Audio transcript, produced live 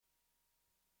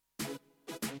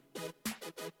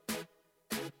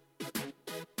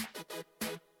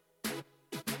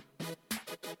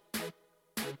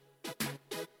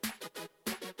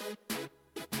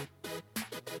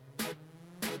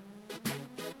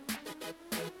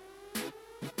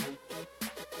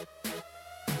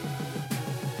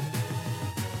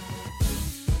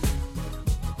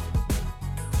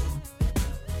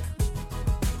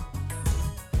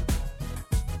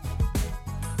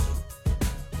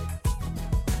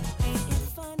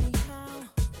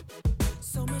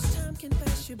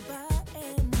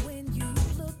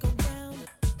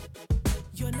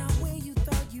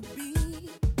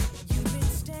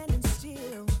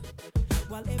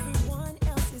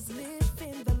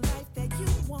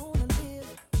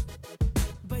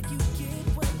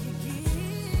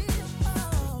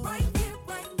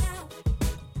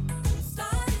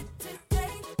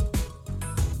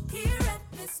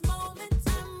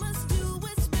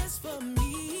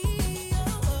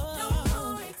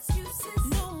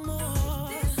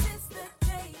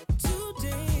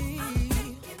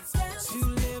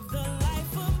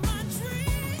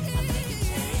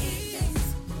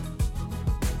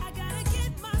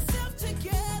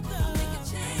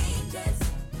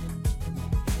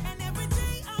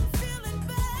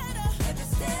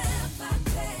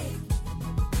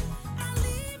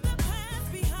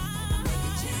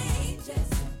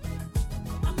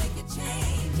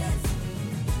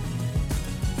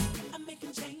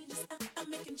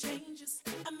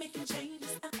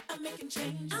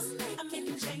changes. I'm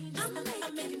making changes. I'm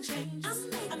making changes.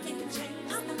 I'm making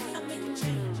changes. I'm making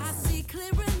changes. I see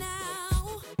clearer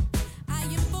now. I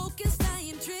am focused, I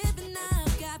am driven,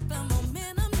 I've got the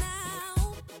momentum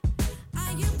now.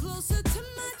 I am closer to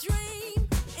my dream,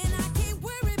 and I can't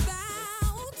worry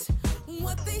about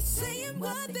what they say and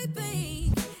what they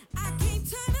think. I can't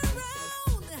turn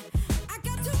around. I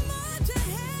got too much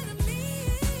ahead of me.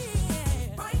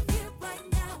 Right here,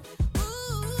 right now.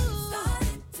 Ooh,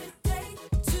 Starting today.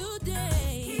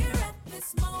 today. Here at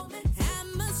this moment. I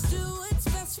must do what's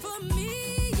best for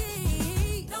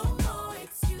me. No more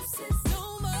excuses.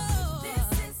 No more.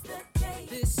 This is the day.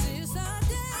 This is our I'm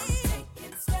day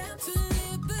taking steps. to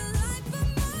live the life of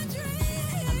my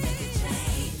dreams. I'm making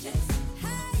changes.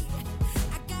 Hey,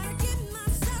 I gotta get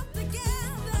myself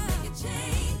together. Making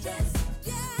changes.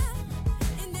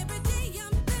 Yeah, and every day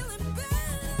I'm feeling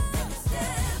better.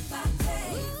 Step by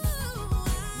step. Ooh,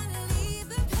 I leave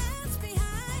the past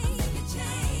behind. Making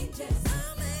changes.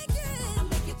 I'm I'm making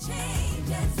making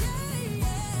changes. yeah,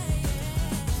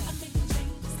 yeah. I'm making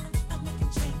changes. I'm making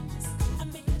changes.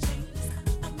 I'm making changes.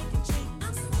 I'm making changes. I'm making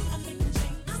changes.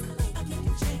 I'm making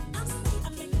changes.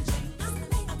 I'm making changes.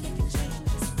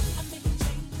 I'm making changes. I'm making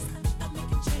changes. I'm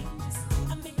making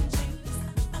changes. I'm making changes.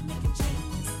 I'm making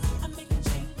changes. I'm making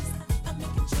changes. I'm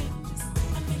making changes.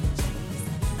 I'm making changes.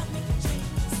 I'm making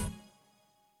changes.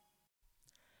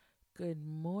 Good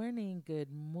morning,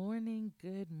 good morning,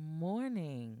 good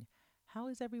morning. How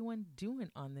is everyone doing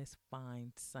on this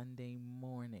fine Sunday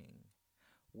morning?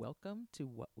 Welcome to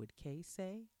What Would Kay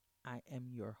Say? I am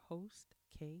your host,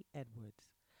 Kay Edwards.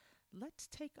 Let's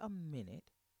take a minute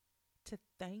to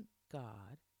thank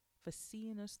God for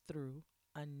seeing us through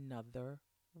another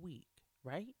week,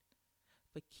 right?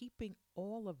 For keeping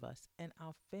all of us and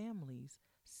our families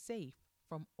safe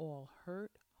from all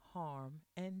hurt, harm,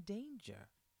 and danger,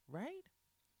 right?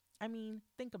 I mean,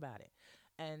 think about it.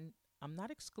 And I'm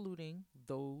not excluding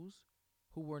those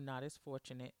who were not as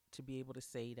fortunate to be able to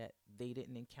say that they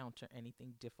didn't encounter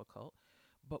anything difficult,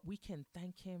 but we can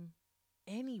thank Him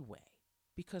anyway,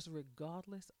 because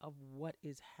regardless of what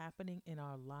is happening in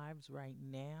our lives right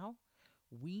now,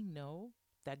 we know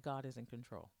that God is in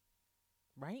control,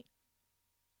 right?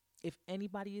 If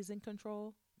anybody is in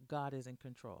control, God is in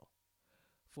control.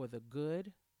 For the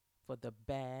good, for the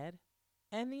bad,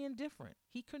 and the indifferent.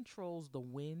 He controls the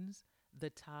winds, the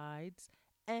tides,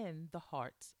 and the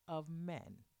hearts of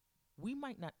men. We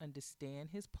might not understand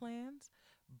his plans,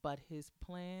 but his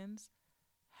plans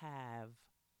have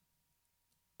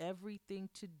everything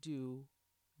to do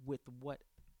with what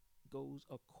goes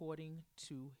according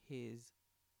to his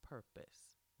purpose,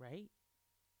 right?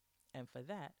 And for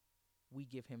that, we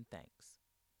give him thanks,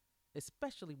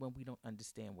 especially when we don't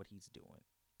understand what he's doing.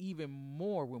 Even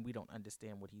more when we don't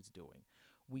understand what he's doing.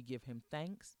 We give him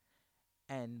thanks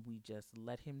and we just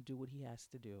let him do what he has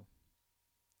to do.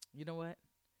 You know what?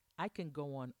 I can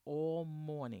go on all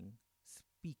morning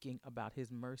speaking about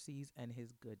his mercies and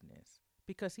his goodness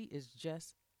because he is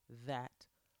just that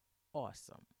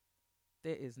awesome.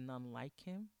 There is none like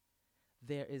him.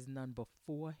 There is none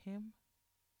before him.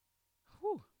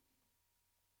 Whew.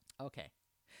 Okay,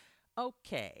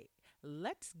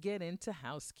 let's get into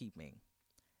housekeeping.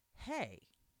 Hey,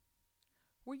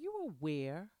 were you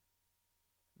aware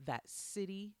that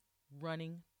City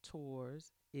Running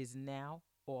Tours is now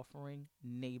offering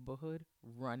neighborhood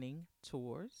running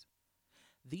tours?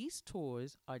 These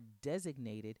tours are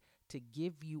designated to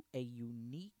give you a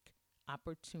unique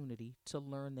opportunity to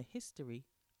learn the history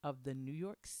of the New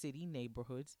York City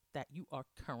neighborhoods that you are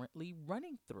currently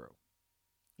running through,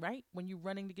 right? When you're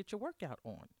running to get your workout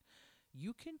on.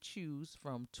 You can choose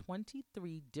from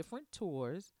 23 different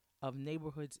tours of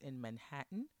neighborhoods in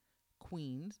Manhattan,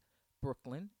 Queens,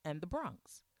 Brooklyn, and the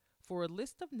Bronx. For a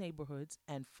list of neighborhoods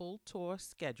and full tour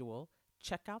schedule,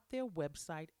 check out their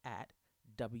website at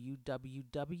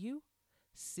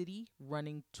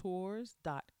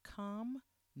www.cityrunningtours.com,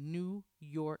 New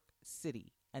York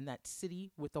City. And that's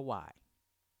city with a Y.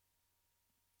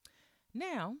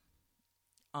 Now,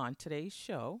 on today's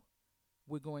show,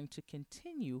 we're going to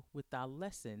continue with our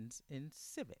lessons in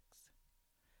civics.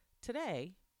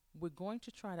 Today, we're going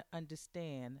to try to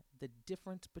understand the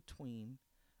difference between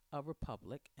a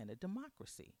republic and a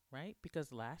democracy, right?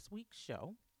 Because last week's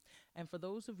show, and for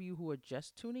those of you who are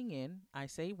just tuning in, I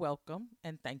say welcome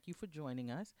and thank you for joining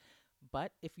us.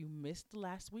 But if you missed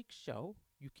last week's show,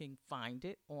 you can find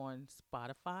it on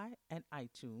Spotify and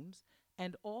iTunes,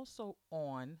 and also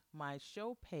on my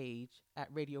show page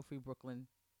at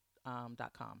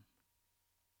RadioFreeBrooklyn.com.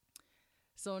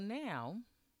 So now,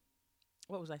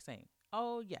 what was I saying?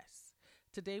 Oh, yes.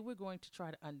 Today we're going to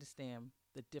try to understand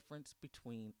the difference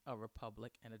between a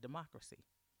republic and a democracy,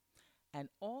 and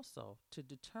also to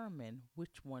determine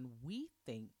which one we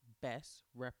think best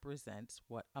represents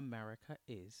what America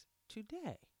is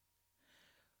today.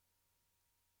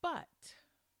 But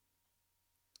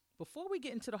before we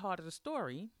get into the heart of the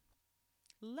story,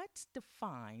 let's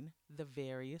define the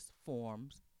various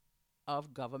forms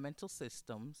of governmental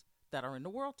systems that are in the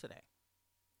world today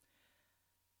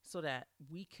so that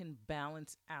we can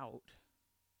balance out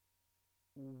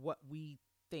what we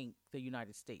think the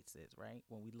United States is, right?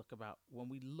 When we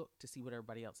look to see what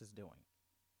everybody else is doing.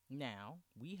 Now,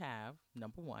 we have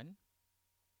number 1,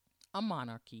 a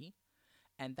monarchy,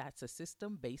 and that's a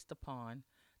system based upon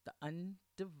the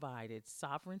undivided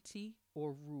sovereignty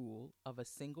or rule of a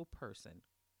single person.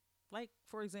 Like,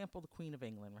 for example, the Queen of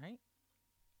England, right?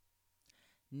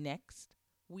 Next,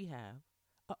 we have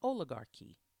an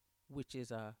oligarchy, which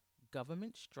is a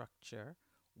government structure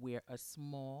where a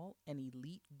small and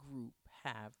elite group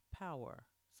have power.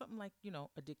 Something like,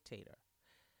 a dictator.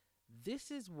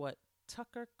 This is what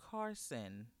Tucker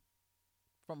Carlson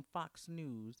from Fox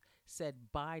News said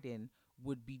Biden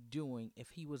would be doing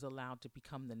if he was allowed to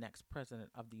become the next president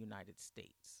of the United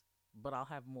States. But I'll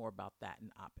have more about that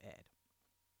in op-ed.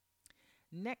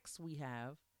 Next, we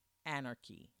have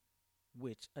anarchy,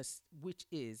 which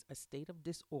is a state of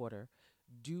disorder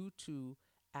due to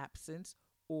absence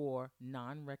or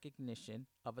non-recognition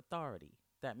of authority.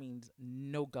 That means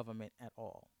no government at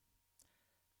all.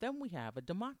 Then we have a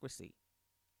democracy,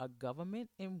 a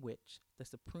government in which the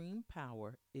supreme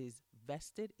power is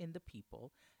vested in the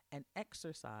people and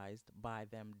exercised by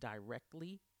them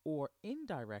directly or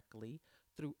indirectly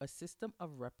through a system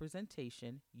of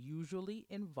representation, usually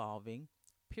involving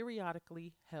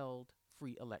periodically held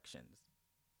free elections.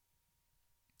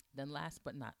 Then last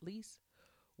but not least,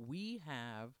 we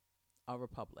have a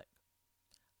republic,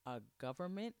 a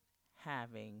government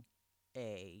having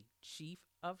a chief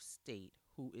of state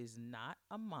who is not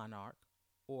a monarch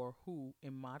or who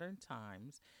in modern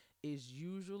times is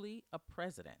usually a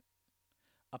president,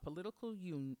 a political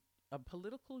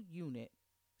unit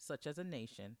such as a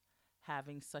nation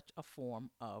having such a form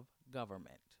of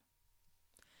government.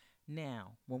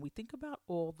 Now, when we think about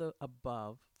all the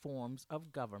above forms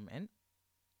of government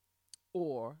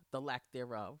or the lack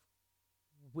thereof,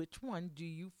 which one do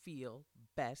you feel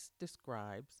best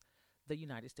describes the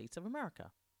United States of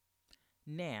America?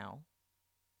 Now,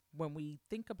 when we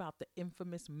think about the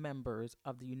infamous members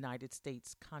of the United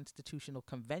States Constitutional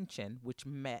Convention, which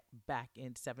met back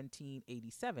in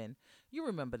 1787, you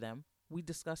remember them. We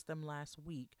discussed them last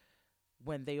week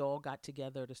when they all got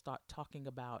together to start talking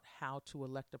about how to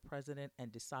elect a president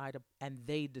and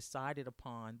they decided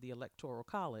upon the Electoral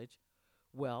College.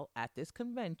 Well, at this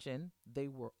convention, they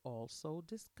were also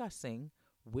discussing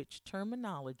which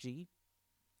terminology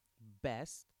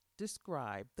best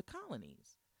described the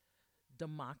colonies.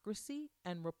 Democracy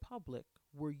and republic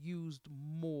were used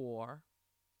more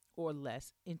or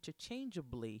less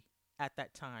interchangeably at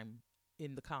that time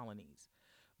in the colonies,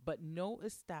 but no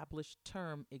established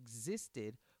term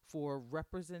existed for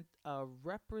a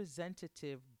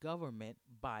representative government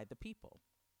by the people.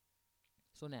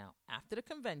 So now, after the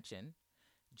convention,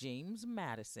 James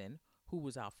Madison, who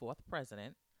was our 4th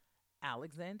president,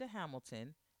 Alexander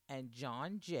Hamilton, and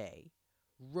John Jay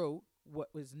wrote what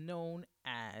was known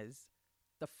as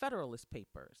the Federalist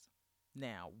Papers.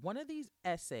 Now, one of these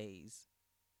essays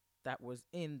that was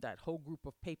in that whole group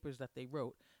of papers that they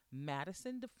wrote,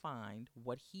 Madison defined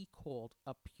what he called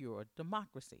a pure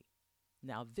democracy.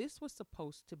 Now, this was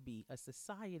supposed to be a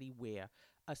society where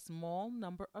a small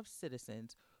number of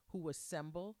citizens who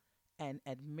assemble and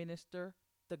administer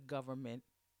the government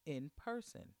in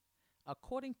person.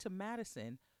 According to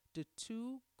Madison, the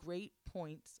two great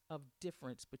points of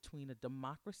difference between a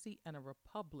democracy and a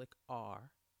republic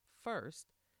are, first,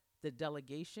 the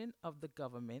delegation of the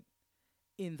government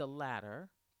in the latter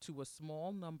to a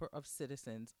small number of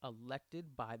citizens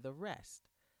elected by the rest.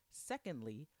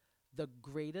 Secondly, the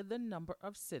greater the number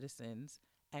of citizens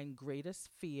and greater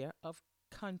sphere of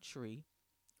country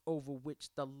over which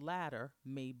the latter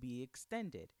may be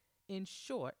extended. In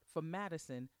short, for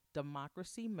Madison,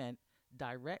 democracy meant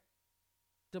direct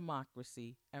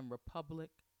democracy and republic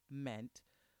meant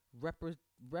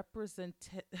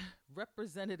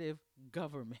representative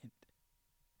government.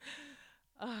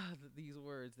 These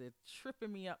words, they're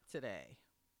tripping me up today.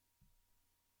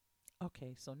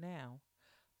 Okay, so now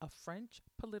a French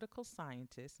political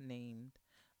scientist named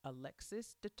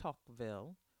Alexis de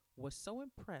Tocqueville was so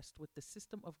impressed with the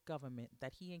system of government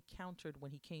that he encountered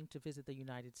when he came to visit the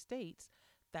United States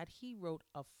that he wrote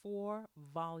a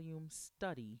 4-volume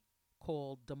study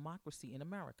called Democracy in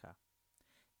America.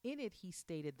 In it, he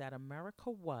stated that America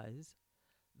was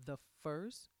the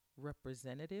first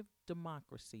representative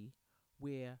democracy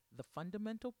where the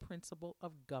fundamental principle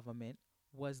of government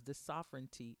was the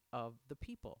sovereignty of the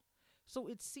people. So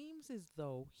it seems as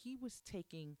though he was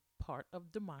taking part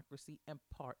of democracy and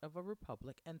part of a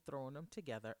republic and throwing them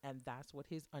together, and that's what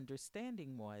his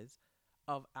understanding was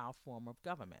of our form of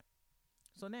government.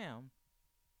 So now,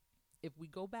 if we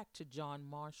go back to John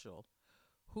Marshall,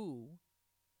 who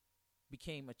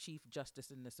became a Chief Justice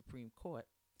in the Supreme Court,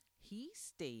 he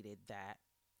stated that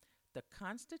the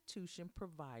Constitution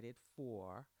provided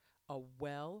for a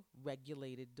well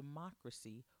regulated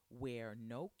democracy where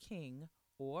no king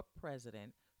or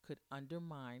president could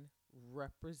undermine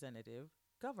representative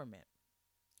government.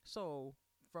 So,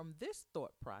 from this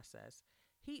thought process,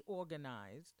 he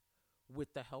organized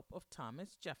with the help of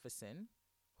Thomas Jefferson,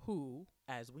 who,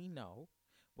 as we know,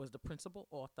 was the principal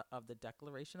author of the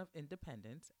Declaration of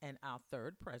Independence and our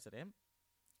third president,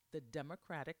 the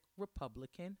Democratic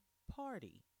Republican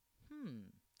Party.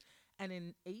 And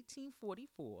in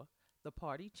 1844, the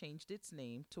party changed its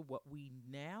name to what we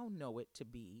now know it to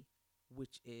be,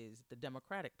 which is the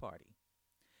Democratic Party.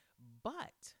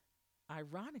 But,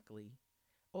 ironically,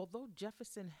 although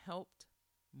Jefferson helped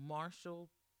Marshall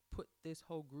put this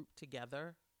whole group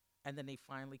together, and then they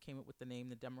finally came up with the name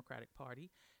the Democratic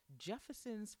Party,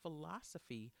 Jefferson's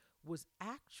philosophy was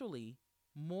actually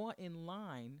more in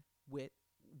line with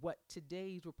what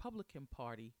today's Republican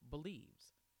Party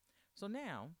believes. So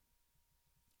now,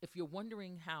 if you're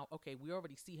wondering how, okay, we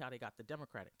already see how they got the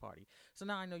Democratic Party. So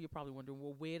now I know you're probably wondering,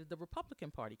 well, where did the Republican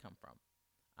Party come from?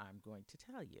 I'm going to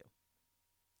tell you.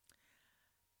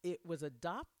 It was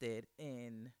adopted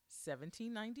in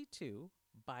 1792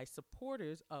 by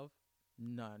supporters of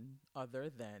none other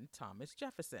than Thomas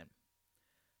Jefferson.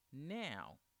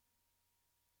 Now,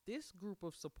 this group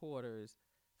of supporters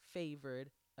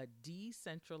favored a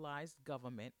decentralized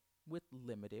government with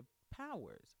limited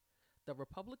powers. The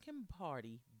Republican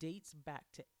Party dates back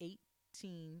to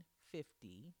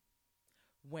 1850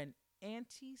 when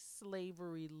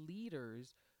anti-slavery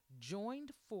leaders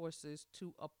joined forces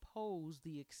to oppose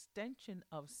the extension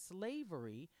of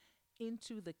slavery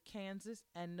into the Kansas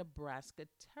and Nebraska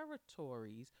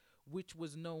territories, which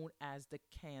was known as the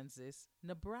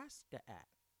Kansas-Nebraska Act.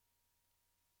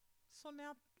 So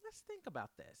now let's think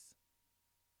about this.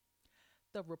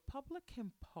 The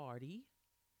Republican Party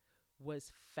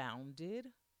was founded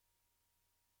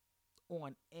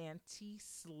on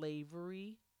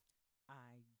anti-slavery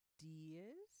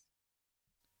ideas,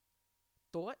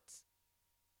 thoughts.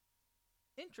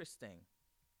 Interesting.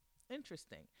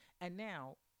 And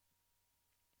now,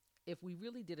 if we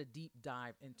really did a deep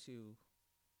dive into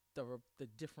the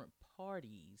different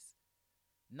parties,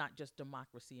 not just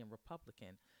Democracy and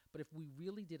Republican, but if we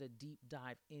really did a deep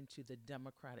dive into the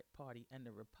Democratic Party and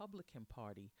the Republican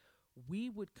Party, we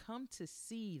would come to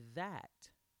see that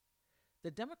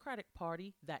the Democratic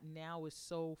Party that now is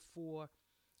so for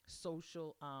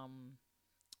social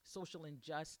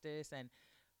injustice and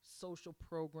social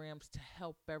programs to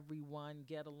help everyone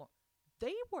get along,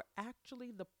 they were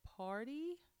actually the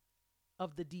party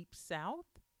of the Deep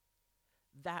South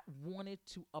that wanted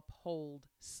to uphold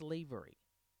slavery.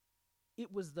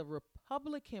 It was the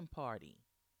Republican Party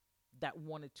that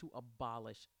wanted to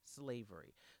abolish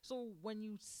slavery. So when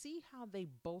you see how they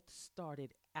both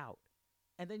started out,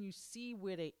 and then you see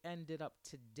where they ended up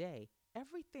today,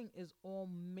 everything is all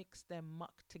mixed and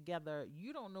mucked together.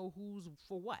 You don't know who's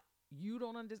for what. You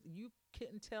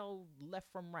can't tell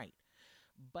left from right.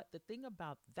 But the thing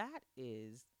about that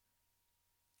is,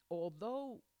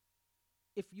 although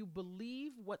if you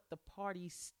believe what the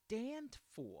parties stand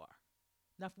for,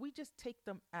 now if we just take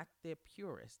them at their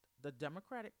purest, the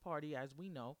Democratic Party, as we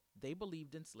know, they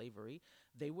believed in slavery.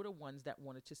 They were the ones that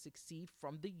wanted to succeed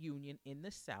from the Union in the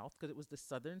South, because it was the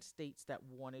southern states that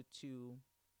wanted to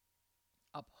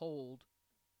uphold,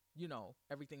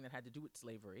 everything that had to do with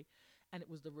slavery. And it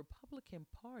was the Republican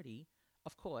Party,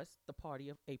 of course, the party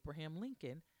of Abraham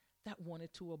Lincoln, that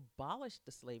wanted to abolish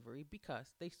the slavery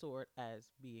because they saw it as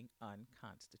being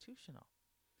unconstitutional.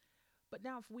 But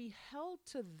now if we held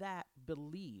to that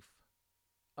belief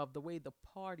of the way the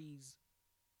parties,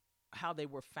 how they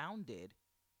were founded,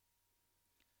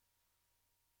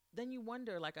 then you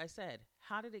wonder, like I said,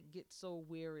 how did it get so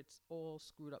where it's all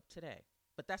screwed up today?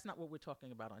 But that's not what we're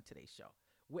talking about on today's show.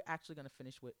 We're actually going to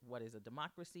finish with what is a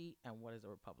democracy and what is a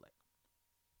republic.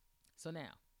 So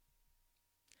now,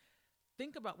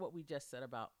 think about what we just said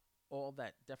about all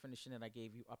that definition that I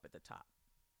gave you up at the top.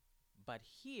 But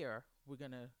here,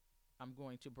 I'm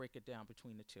going to break it down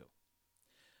between the two.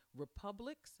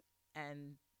 Republics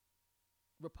and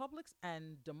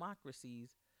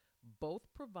democracies Both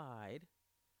provide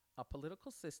a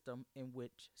political system in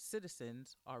which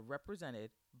citizens are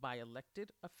represented by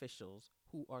elected officials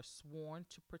who are sworn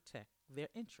to protect their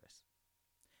interests.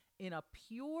 In a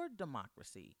pure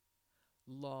democracy,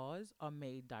 laws are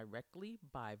made directly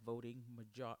by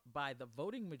by the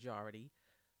voting majority,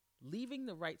 leaving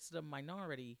the rights of the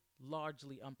minority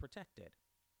largely unprotected.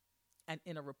 And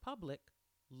in a republic,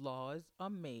 laws are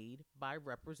made by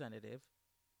representative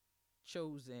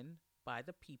chosen by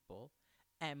the people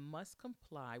and must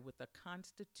comply with a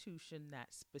constitution that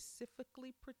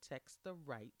specifically protects the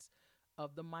rights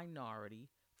of the minority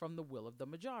from the will of the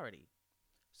majority.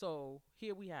 So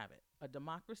here we have it: a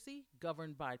democracy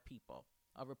governed by people,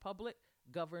 a republic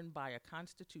governed by a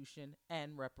constitution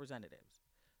and representatives.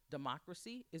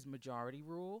 Democracy is majority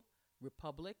rule,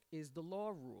 republic is the law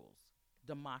rules.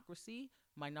 Democracy,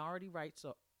 minority rights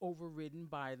are overridden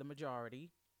by the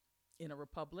majority. In a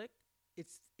republic,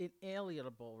 it's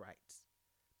inalienable rights.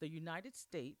 The United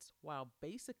States, while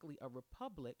basically a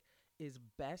republic, is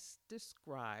best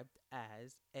described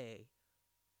as a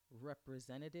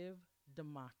representative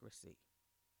democracy.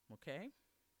 Okay?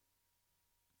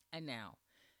 And now,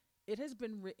 it has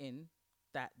been written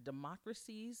that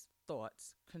democracy's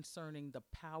thoughts concerning the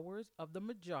powers of the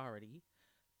majority,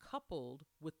 coupled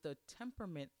with the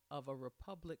temperament of a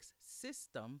republic's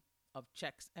system of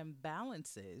checks and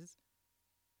balances,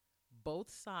 both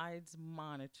sides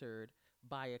monitored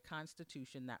by a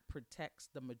constitution that protects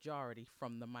the majority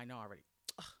from the minority.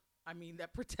 I mean,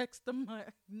 that protects the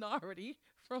minority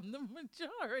from the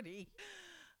majority.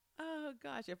 Oh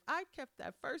gosh, if I kept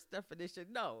that first definition,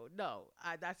 no,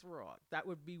 that's wrong. That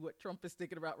would be what Trump is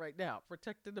thinking about right now,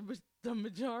 protecting the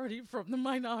majority from the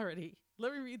minority.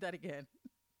 Let me read that again.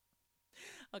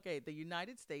 Okay, the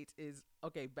United States is,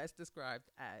 best described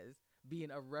as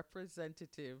being a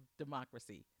representative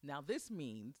democracy. Now, this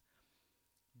means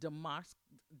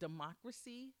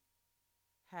democracy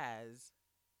has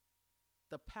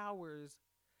the powers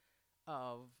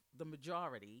of the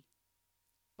majority,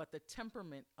 but the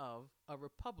temperament of a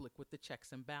republic with the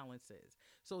checks and balances.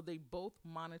 So they both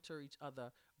monitor each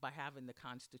other by having the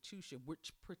Constitution,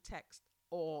 which protects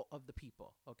all of the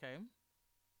people, okay?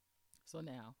 So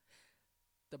now,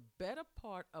 the better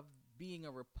part of being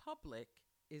a republic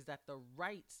is that the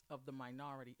rights of the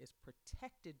minority is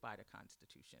protected by the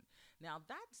Constitution. Now,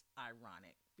 that's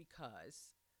ironic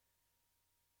because,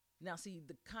 now see,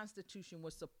 the Constitution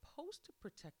was supposed to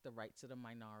protect the rights of the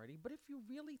minority, but if you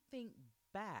really think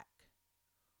back,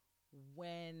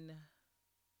 when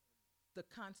the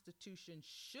Constitution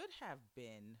should have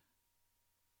been,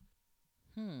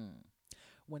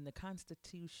 when the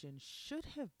Constitution should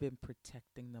have been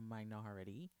protecting the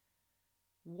minority,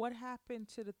 what happened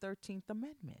to the 13th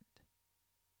Amendment?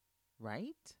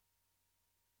 Right?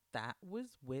 That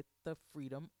was with the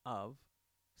freedom of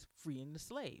freeing the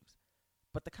slaves.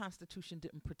 But the Constitution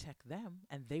didn't protect them,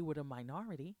 and they were the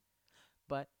minority.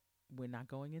 But we're not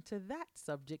going into that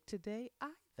subject today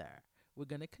either. We're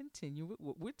going to continue with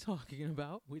what we're talking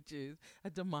about, which is a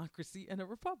democracy and a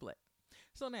republic.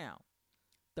 So now,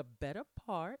 the better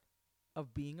part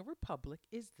of being a republic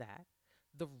is that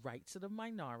the rights of the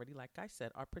minority, like I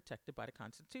said, are protected by the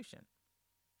Constitution.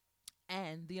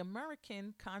 And the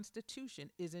American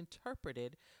Constitution is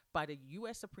interpreted by the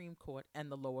U.S. Supreme Court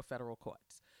and the lower federal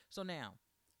courts. So now,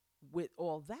 with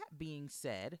all that being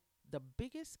said, the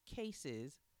biggest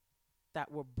cases that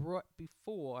were brought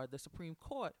before the Supreme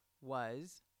Court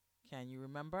was, can you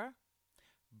remember?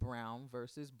 Brown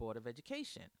versus Board of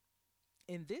Education.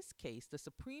 In this case, the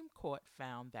Supreme Court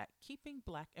found that keeping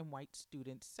black and white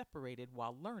students separated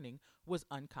while learning was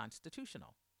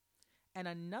unconstitutional. And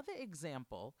another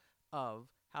example of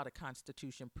how the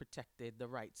Constitution protected the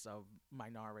rights of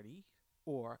minority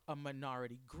or a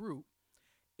minority group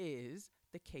is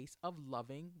the case of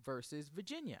Loving versus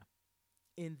Virginia.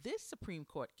 In this Supreme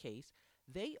Court case,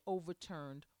 they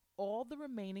overturned all the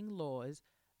remaining laws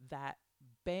that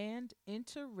banned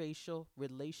interracial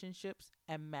relationships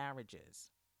and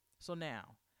marriages. So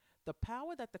now, the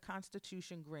power that the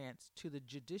Constitution grants to the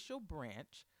judicial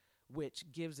branch,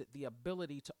 which gives it the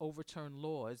ability to overturn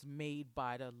laws made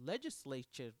by the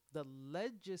legislative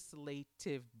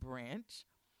branch,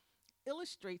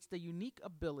 illustrates the unique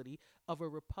ability of a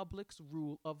republic's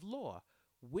rule of law,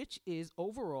 which is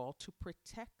overall to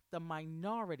protect the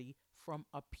minority from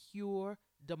a pure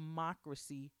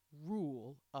democracy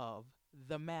rule of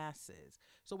the masses.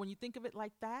 So when you think of it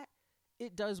like that,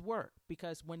 it does work,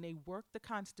 because when they work the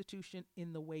Constitution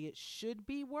in the way it should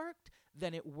be worked,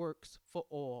 then it works for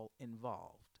all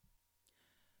involved.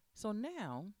 So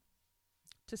now,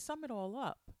 to sum it all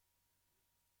up,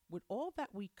 with all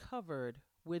that we covered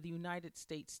where the United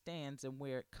States stands and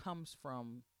where it comes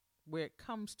from, where it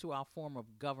comes to our form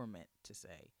of government to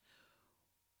say,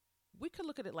 we could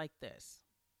look at it like this.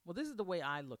 Well, this is the way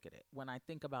I look at it when I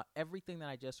think about everything that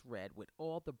I just read, with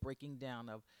all the breaking down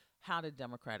of how the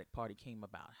Democratic Party came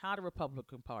about, how the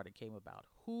Republican Party came about,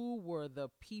 who were the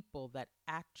people that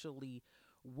actually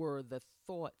were the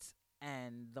thoughts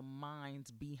and the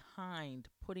minds behind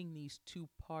putting these two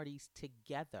parties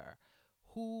together,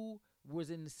 who was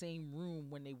in the same room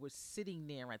when they were sitting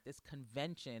there at this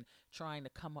convention trying to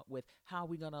come up with, how are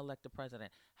we going to elect the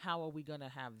president? How are we going to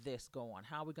have this go on?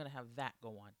 How are we going to have that go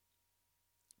on?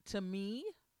 To me,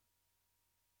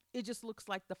 it just looks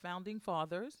like the founding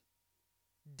fathers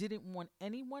didn't want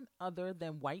anyone other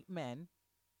than white men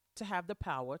to have the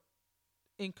power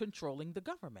in controlling the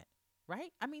government,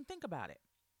 right? I mean, think about it.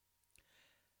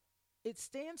 It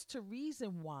stands to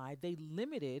reason why they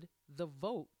limited the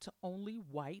vote to only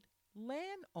white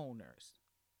landowners,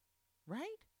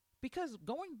 right? Because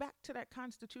going back to that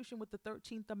Constitution with the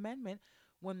 13th Amendment,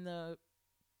 when the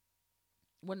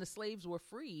slaves were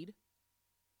freed,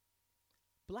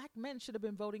 black men should have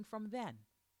been voting from then.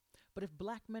 But if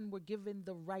black men were given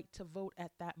the right to vote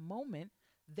at that moment,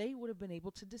 they would have been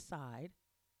able to decide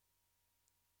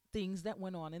things that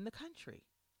went on in the country.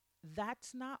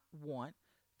 That's not what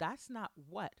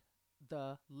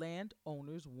the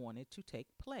landowners wanted to take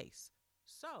place.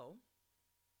 So,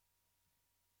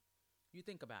 you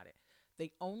think about it.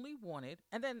 They only wanted,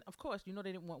 and then, of course, they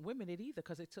didn't want women in it either,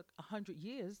 because it took 100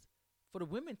 years for the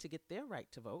women to get their right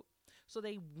to vote. So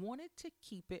they wanted to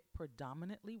keep it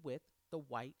predominantly with the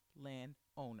white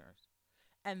landowners.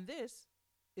 And this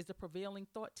is the prevailing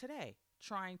thought today,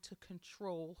 trying to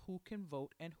control who can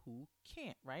vote and who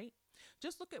can't, right?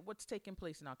 Just look at what's taking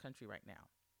place in our country right now.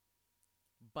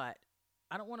 But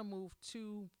I don't want to move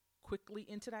too quickly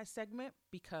into that segment,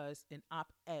 because in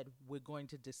op-ed, we're going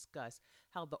to discuss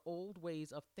how the old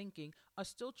ways of thinking are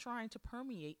still trying to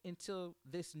permeate into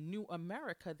this new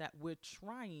America that we're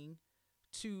trying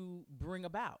to bring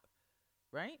about,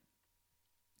 right?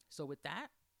 So with that,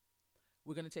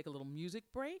 we're going to take a little music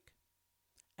break,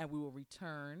 and we will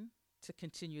return to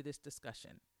continue this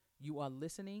discussion. You are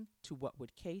listening to What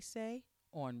Would Kay Say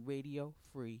on Radio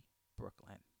Free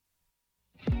Brooklyn.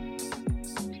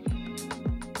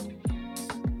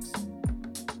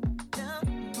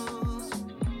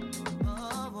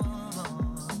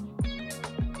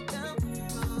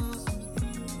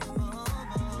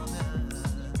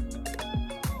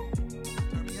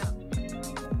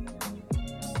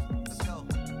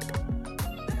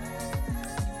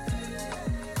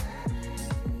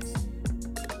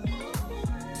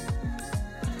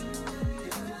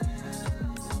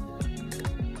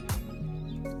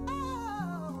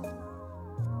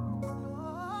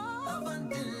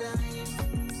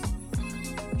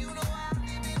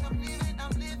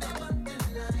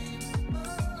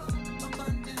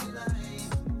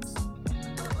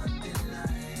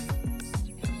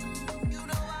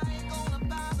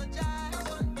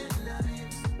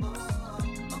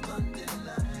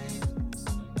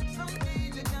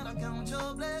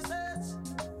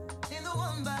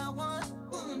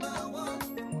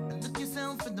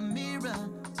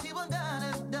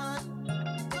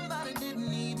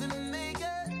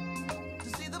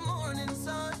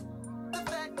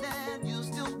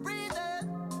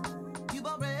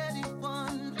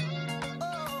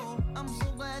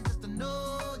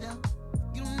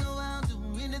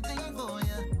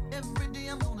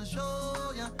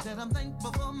 That I'm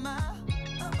thankful for my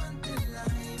abundant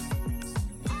life.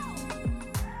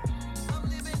 I'm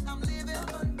living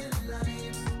abundant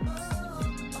life. Oh,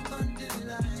 abundant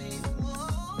life.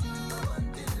 Oh,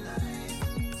 abundant life.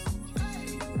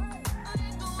 Hey, I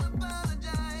ain't gonna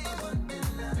apologize. Abundant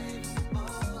life.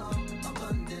 Oh,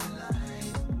 abundant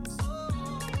life.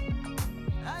 Oh,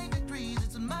 I ain't decrees,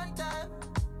 it's my time.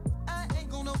 I ain't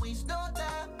gonna waste no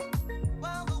time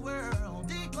while the world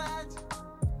declines.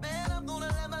 Man, I'm gonna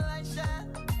let my light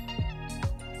shine.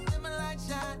 Let my light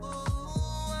shine.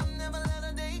 Oh, I'll never let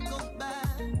a day go by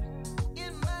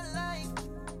in my life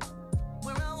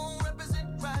where I won't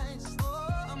represent Christ.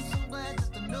 Oh, I'm so glad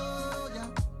just to know ya.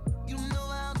 You know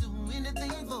I'll do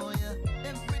anything for ya.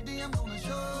 Every day I'm gonna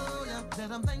show ya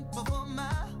that I'm thankful for my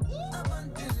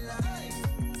abundant life.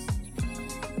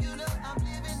 You know I'm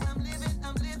living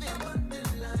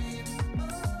abundant life.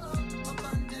 Oh,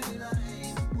 abundant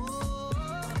life. Oh,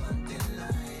 abundant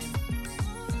life.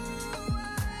 Oh, I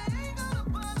ain't gonna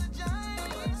apologize.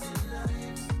 Abundant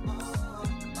life. Oh,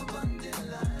 abundant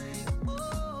life.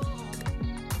 Oh,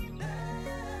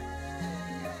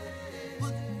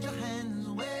 put your hands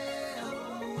where.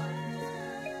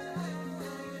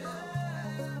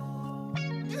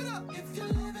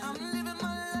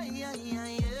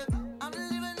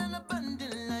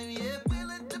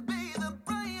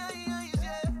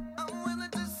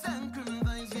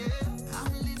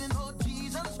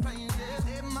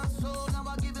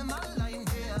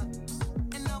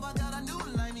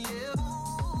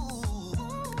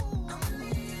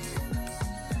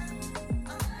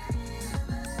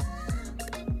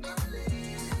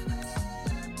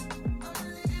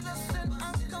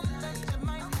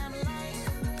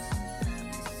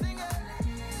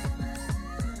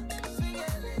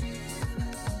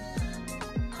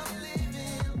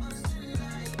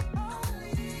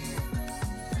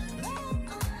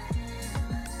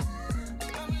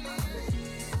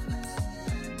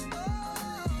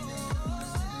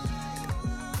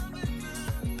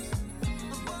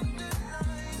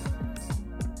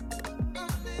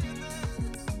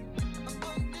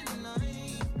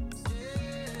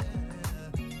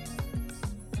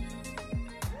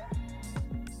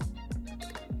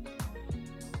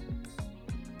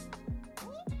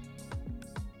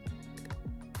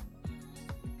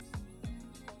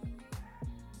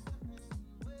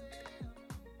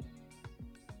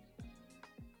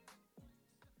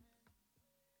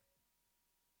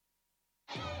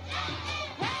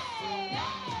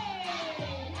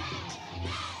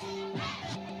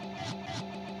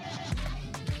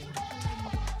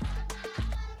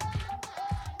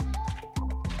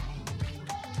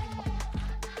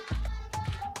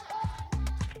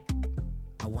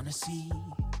 wanna see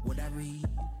what I read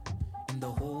in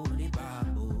the Holy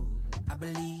Bible. I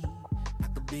believe I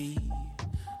could be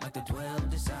like the 12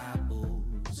 disciples.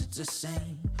 It's the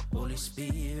same Holy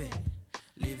Spirit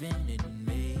living in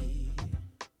me.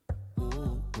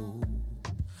 Ooh, ooh.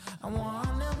 I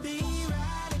wanna be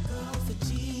radical for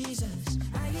Jesus.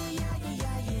 Ay, ay, ay, ay,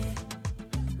 ay, yeah.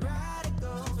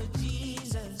 Radical for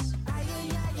Jesus. Ay, ay,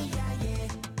 ay, ay, ay, yeah.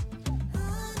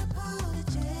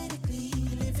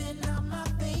 Unapologetically living out my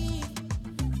faith.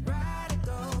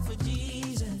 Radical for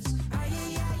Jesus. Ay,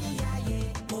 ay, ay, ay, ay,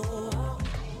 yeah. Oh,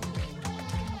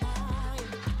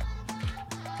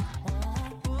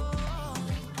 oh,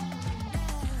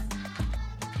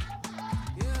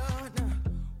 Yeah, nah.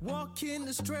 Walk in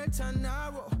the straight and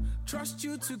narrow. Trust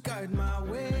you to guide my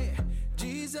way.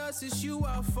 Jesus is you,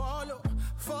 I'll follow.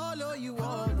 Follow you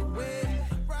all the way.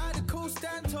 Radical,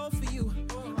 stand tall for you.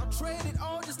 I'll trade it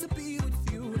all just to be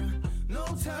with you. No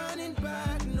turning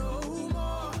back, no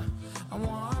more. I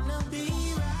wanna be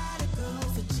radical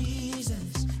for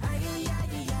Jesus. Ay, ay, ay,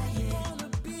 ay, ay, yeah. Wanna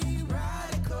be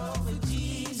Radical for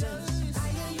Jesus.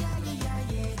 Ay, ay, ay, ay, ay,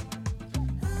 yeah.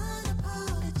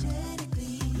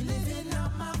 Unapologetically living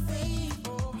out my faith.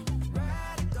 oh,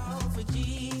 Radical for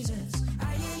Jesus.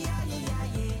 Ay, ay, ay, ay, ay,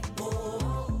 yeah.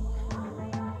 Oh,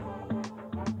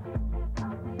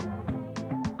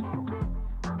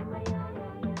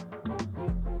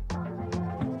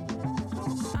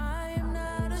 I am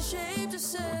not ashamed to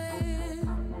say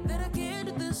that I can't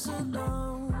do this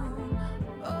alone.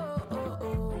 Oh, oh,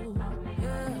 oh,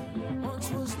 yeah.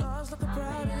 Once was lost like a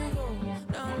prodigal,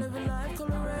 now living life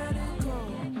color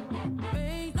radical.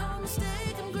 Make no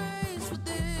mistake, I'm graced with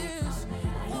this.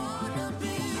 Wanna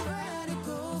be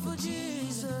radical for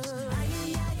Jesus. ay,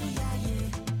 ay, ay, ay, ay,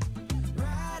 yeah.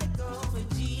 Radical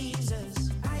for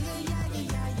Jesus. Ay, ay, ay, ay,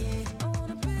 ay, yeah. I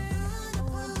wanna be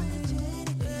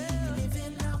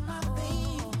Living out my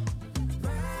faith.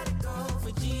 Radical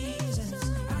for Jesus.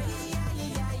 Ay, ay, ay,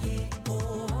 ay, ay, yeah.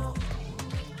 Oh,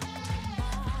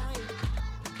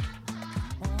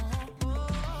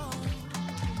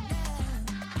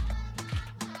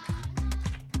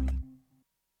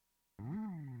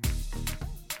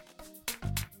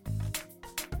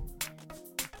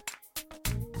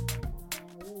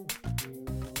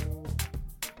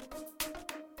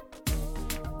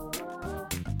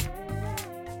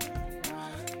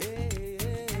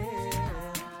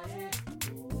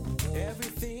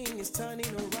 everything is turning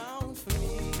around for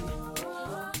me.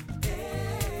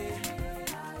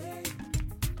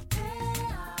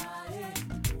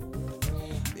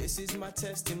 This is my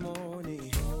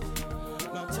testimony.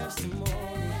 My testimony.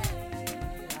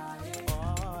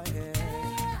 Oh, yeah.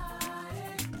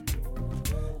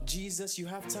 Jesus, you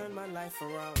have turned my life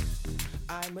around.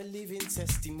 I'm a living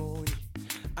testimony.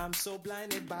 I'm so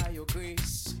blinded by your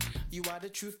grace. You are the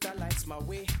truth that lights my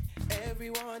way.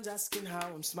 Everyone's asking how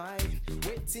I'm smiling,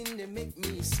 waiting to make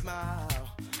me smile.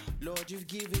 Lord, you've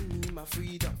given me my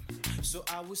freedom, so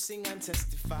I will sing and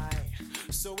testify.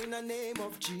 So in the name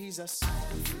of Jesus, I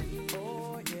am free.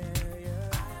 Oh yeah, yeah.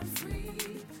 I am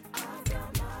free. I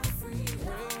got my freedom.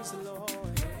 Praise the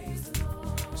Lord. Praise the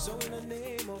Lord. So in the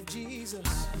name of Jesus,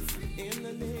 I am free. In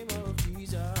the name of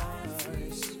Jesus, I am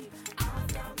free.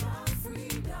 I got my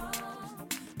freedom.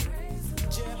 Praise the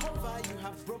Lord. Jehovah, you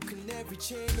have broken every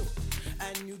chain, oh,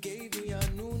 and you gave me a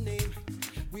new name.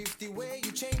 With the way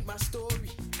you changed my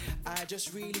story, I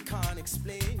just really can't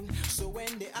explain. So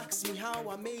when they ask me how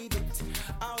I made it,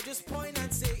 I'll just point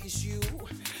and say it's you.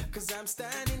 Cause I'm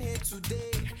standing here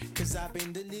today, cause I've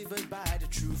been delivered by the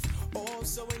truth.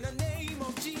 Also in the name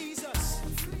of Jesus, I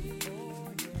am free. Oh,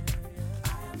 yeah,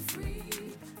 yeah. I am free.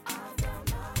 I've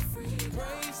got my freedom.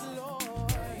 Praise the Lord.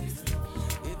 Praise the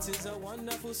Lord. It is a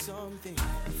wonderful something.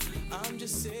 I'm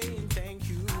just saying thank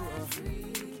you. I am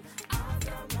free. I've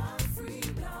got my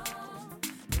freedom.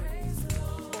 Praise the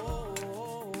Lord. Oh,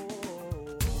 oh,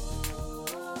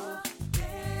 oh,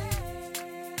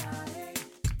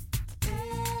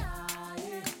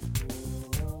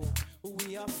 oh.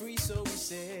 We are free, so we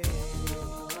say.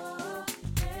 Oh,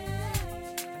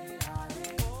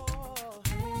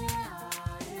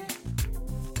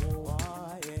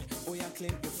 yeah. Oh, yeah,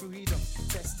 claim your freedom.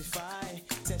 Testify,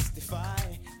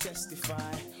 testify,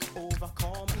 testify.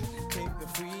 Overcome, claim your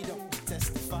freedom.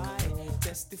 Testify,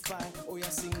 testify. Oh, yeah,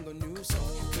 sing a new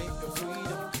song. Claim your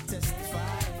freedom.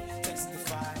 Testify,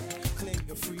 testify. Claim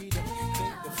your freedom.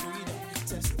 Claim your freedom.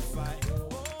 Testify.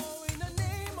 Oh, in the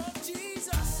name of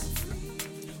Jesus.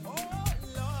 Oh,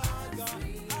 Lord God,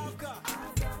 I've got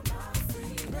my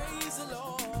freedom. Praise the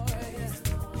Lord.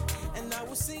 Yeah. And I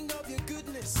will sing of your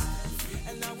goodness.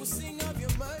 And I will sing of your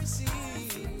mercy.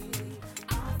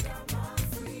 I've got my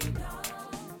freedom.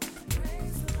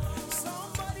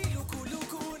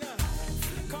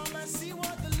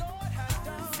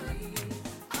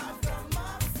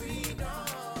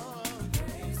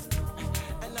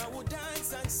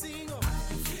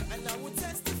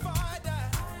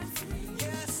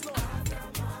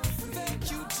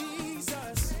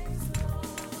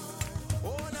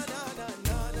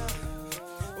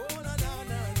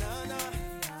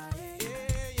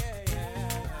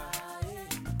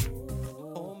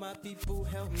 Boo,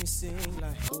 help me sing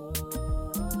like, ooh,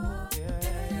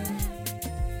 yeah,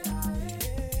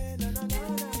 na, na, na,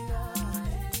 na, na.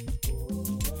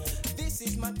 This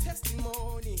is my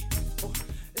testimony. Oh,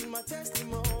 it's my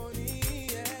testimony.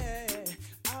 Yeah,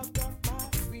 I've got my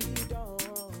freedom.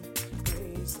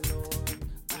 Praise the Lord.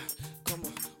 Ah, come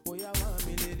on, boy, I want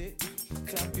me lady.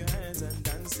 Clap your hands and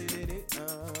dance lady.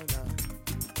 Nah.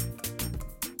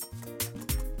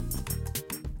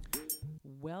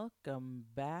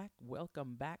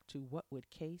 Welcome back to What Would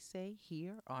Kay Say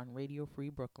here on Radio Free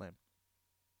Brooklyn.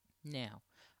 Now,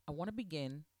 I want to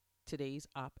begin today's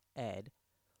op-ed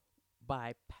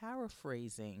by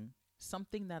paraphrasing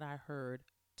something that I heard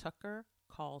Tucker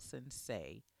Carlson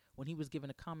say when he was giving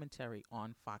a commentary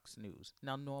on Fox News.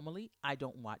 Now, normally, I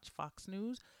don't watch Fox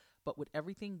News, but with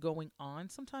everything going on,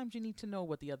 sometimes you need to know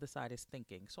what the other side is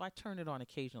thinking. So I turn it on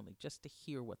occasionally just to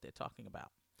hear what they're talking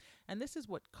about. And this is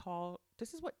what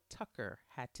Tucker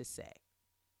had to say.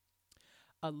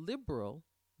 A liberal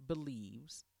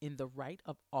believes in the right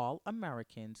of all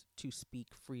Americans to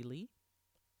speak freely,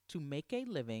 to make a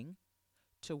living,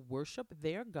 to worship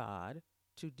their God,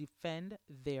 to defend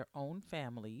their own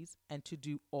families, and to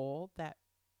do all that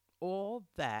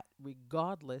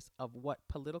regardless of what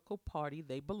political party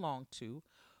they belong to,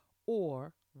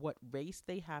 or what race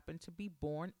they happen to be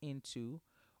born into,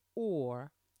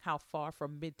 or how far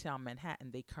from Midtown Manhattan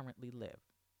they currently live.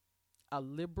 A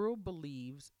liberal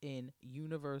believes in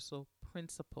universal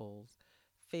principles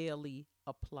fairly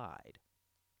applied.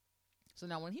 So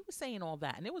now when he was saying all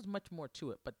that, and there was much more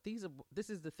to it, but this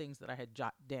is the things that I had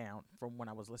jotted down from when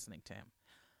I was listening to him.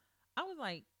 I was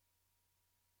like,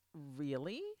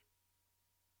 really?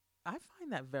 I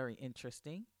find that very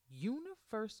interesting.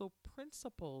 Universal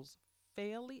principles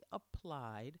fairly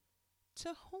applied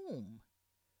to whom?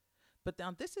 But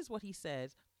now this is what he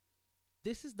says.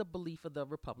 This is the belief of the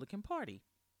Republican Party.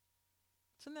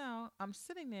 So now I'm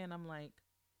sitting there and I'm like,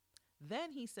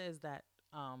 then he says that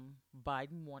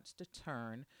Biden wants to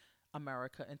turn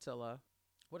America into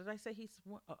what did I say?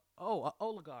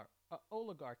 Oligarchy.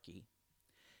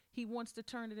 He wants to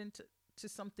turn it into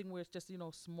something where it's just,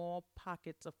 small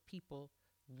pockets of people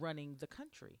running the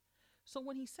country. So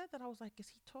when he said that, I was like, is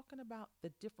he talking about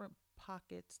the different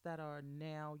pockets that are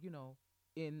now,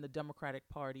 in the Democratic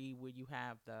Party, where you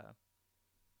have the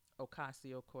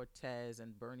Ocasio-Cortez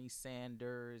and Bernie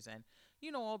Sanders and,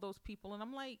 all those people? And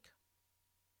I'm like,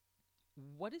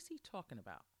 what is he talking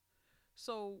about?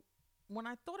 So when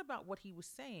I thought about what he was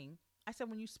saying, I said,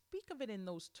 when you speak of it in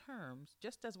those terms,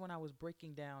 just as when I was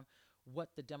breaking down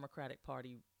what the Democratic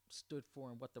Party stood for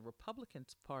and what the Republican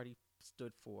Party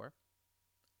stood for,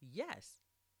 yes,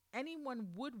 anyone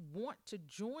would want to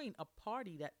join a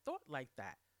party that thought like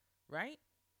that, right?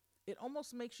 It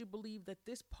almost makes you believe that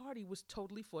this party was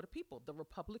totally for the people. The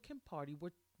Republican Party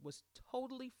was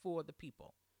totally for the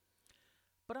people.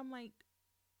 But I'm like,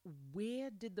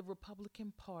 where did the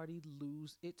Republican Party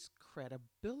lose its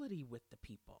credibility with the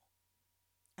people?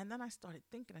 And then I started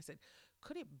thinking, I said,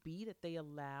 could it be that they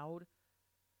allowed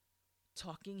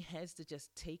talking heads to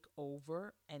just take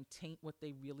over and taint what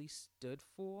they really stood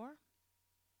for?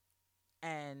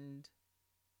 And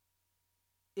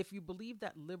if you believe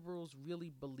that liberals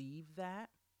really believe that,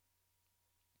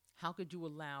 how could you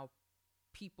allow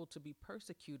people to be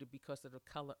persecuted because of the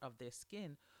color of their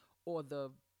skin or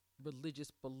the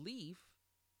religious belief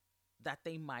that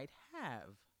they might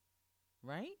have,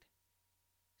 right?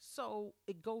 So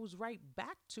it goes right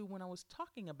back to when I was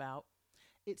talking about,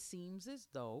 it seems as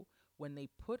though when they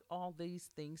put all these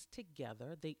things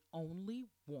together, they only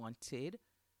wanted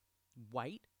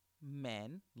white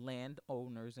men,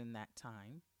 landowners in that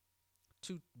time,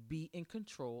 to be in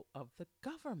control of the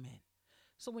government.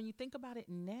 So when you think about it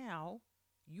now,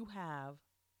 you have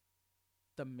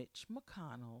the Mitch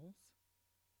McConnells,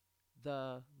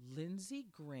 the Lindsey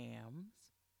Grahams,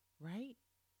 right?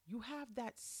 You have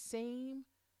that same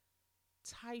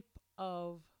type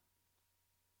of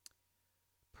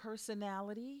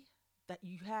personality that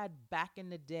you had back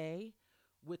in the day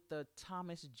with the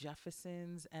Thomas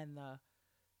Jeffersons and the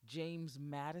James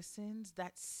Madisons,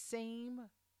 that same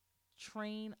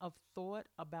train of thought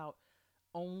about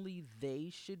only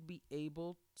they should be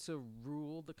able to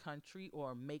rule the country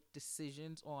or make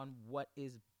decisions on what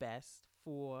is best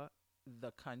for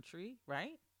the country,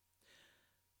 right?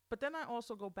 But then I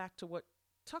also go back to what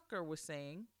Tucker was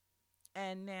saying.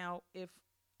 And now, if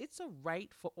it's a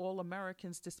right for all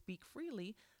Americans to speak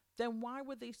freely, then why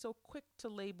were they so quick to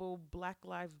label Black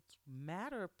Lives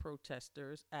Matter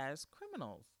protesters as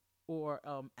criminals? Or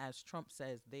as Trump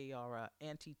says, they are an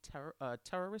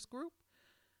anti-terrorist group.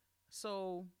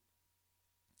 So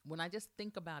when I just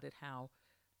think about it, how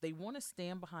They want to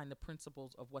stand behind the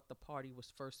principles of what the party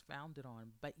was first founded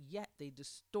on, but yet they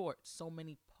distort so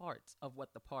many parts of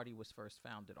what the party was first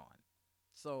founded on.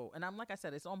 So, and I'm like I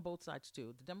said, it's on both sides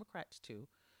too. The Democrats too.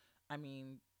 I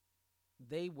mean,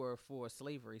 they were for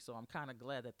slavery, so I'm kind of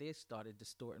glad that they started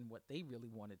distorting what they really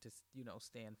wanted to,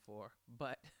 stand for.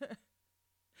 But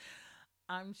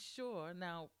I'm sure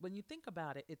now, when you think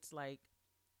about it, it's like,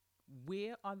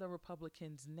 where are the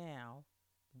Republicans now?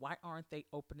 Why aren't they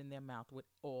opening their mouth with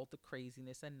all the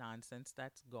craziness and nonsense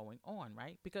that's going on,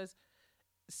 right? Because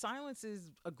silence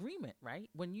is agreement, right?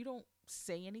 When you don't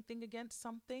say anything against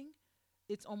something,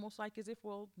 it's almost like as if,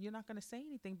 well, you're not going to say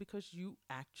anything because you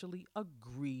actually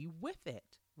agree with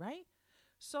it, right?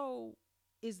 So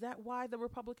is that why the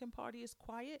Republican Party is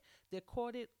quiet? They're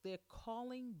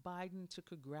calling Biden to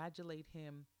congratulate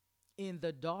him in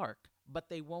the dark, but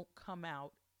they won't come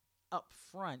out up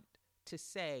front to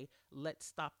say, let's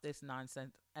stop this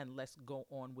nonsense and let's go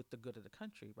on with the good of the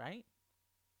country, right?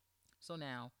 So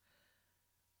now,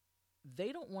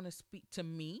 they don't want to speak to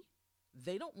me.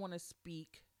 They don't want to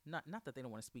speak, not that they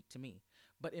don't want to speak to me,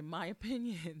 but in my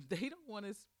opinion, they don't want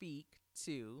to speak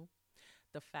to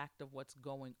the fact of what's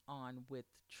going on with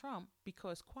Trump,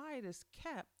 because quiet is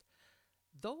kept.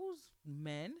 Those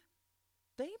men,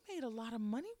 they made a lot of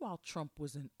money while Trump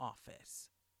was in office,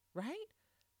 right?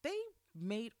 They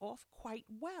made off quite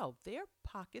well. Their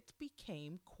pockets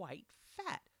became quite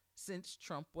fat since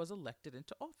Trump was elected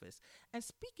into office. And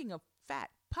speaking of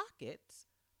fat pockets,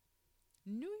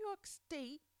 the New York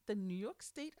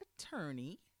State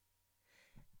attorney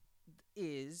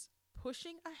is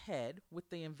pushing ahead with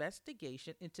the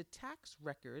investigation into tax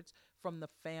records from the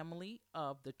family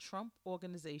of the Trump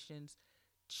Organization's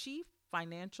chief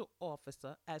financial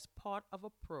officer as part of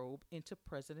a probe into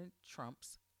President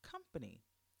Trump's company.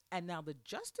 And now the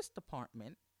Justice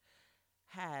Department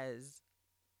has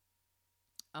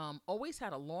always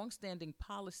had a longstanding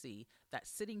policy that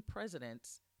sitting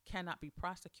presidents cannot be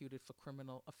prosecuted for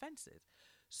criminal offenses.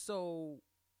 So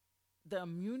the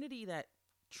immunity that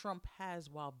Trump has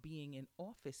while being in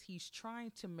office, he's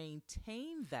trying to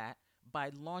maintain that by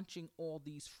launching all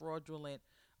these fraudulent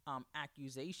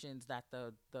accusations that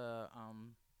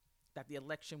that the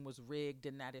election was rigged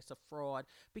and that it's a fraud,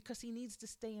 because he needs to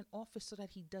stay in office so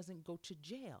that he doesn't go to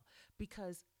jail.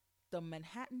 Because the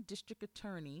Manhattan District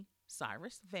Attorney,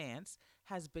 Cyrus Vance,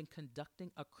 has been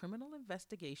conducting a criminal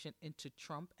investigation into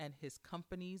Trump and his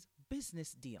company's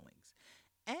business dealings.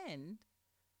 And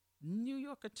New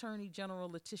York Attorney General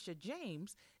Letitia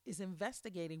James is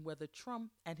investigating whether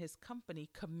Trump and his company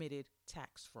committed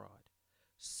tax fraud.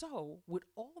 So with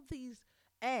all these,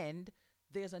 and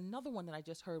there's another one that I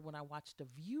just heard when I watched The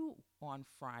View on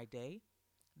Friday,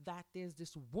 that there's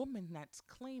this woman that's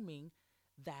claiming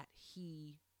that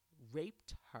he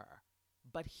raped her,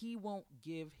 but he won't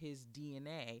give his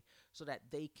DNA so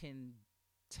that they can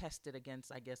test it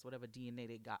against, I guess, whatever DNA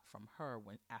they got from her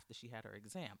after she had her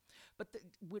exam. But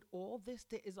with all this,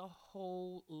 there is a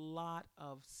whole lot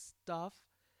of stuff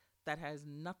that has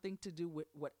nothing to do with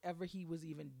whatever he was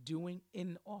even doing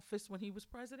in office when he was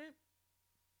president.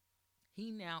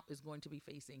 He now is going to be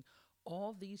facing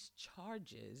all these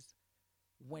charges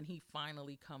when he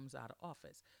finally comes out of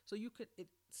office. So it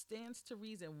stands to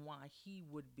reason why he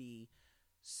would be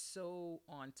so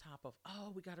on top of,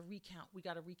 oh, we got to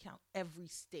recount every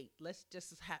state. Let's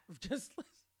just have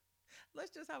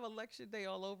election day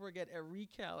all over again and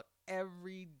recount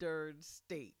every darn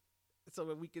state so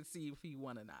that we can see if he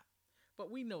won or not. But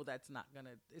we know it's not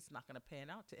gonna pan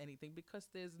out to anything, because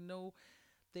there's no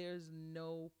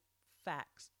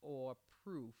facts or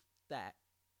proof that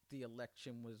the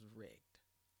election was rigged.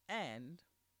 And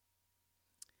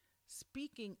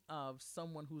speaking of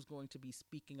someone who's going to be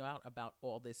speaking out about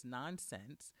all this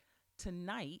nonsense,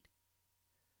 tonight,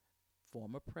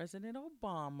 former President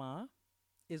Obama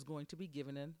is going to be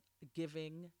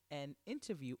giving an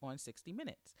interview on 60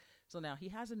 Minutes. So now he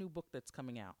has a new book that's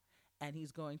coming out, and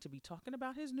he's going to be talking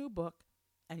about his new book,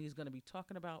 and he's going to be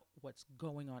talking about what's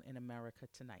going on in America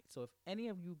tonight. So if any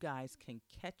of you guys can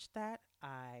catch that,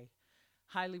 I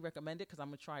highly recommend it, because I'm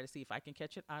going to try to see if I can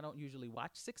catch it. I don't usually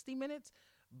watch 60 Minutes,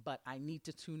 but I need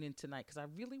to tune in tonight because I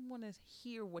really want to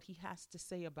hear what he has to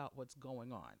say about what's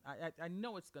going on. I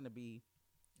know it's going to be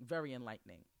very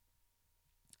enlightening.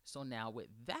 So now with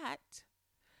that,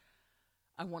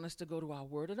 I want us to go to our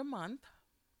word of the month,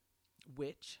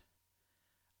 which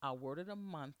our word of the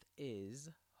month is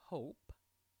hope.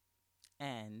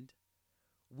 And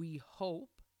we hope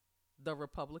the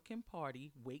Republican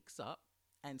Party wakes up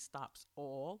and stops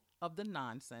all of the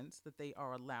nonsense that they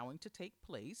are allowing to take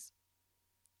place.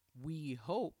 We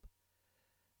hope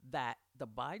that the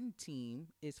Biden team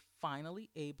is finally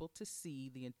able to see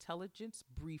the intelligence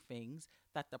briefings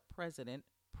that the president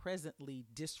presently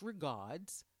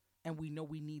disregards, and we know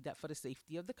we need that for the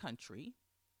safety of the country.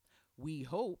 We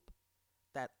hope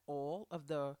that all of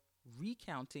the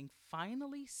recounting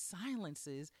finally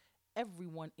silences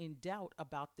everyone in doubt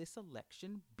about this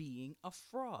election being a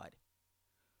fraud.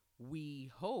 We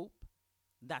hope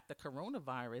that the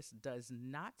coronavirus does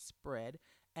not spread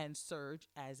and surge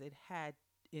as it had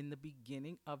in the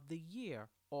beginning of the year,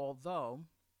 although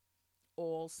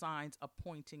all signs are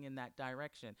pointing in that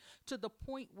direction, to the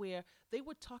point where they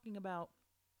were talking about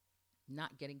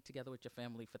not getting together with your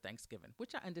family for Thanksgiving,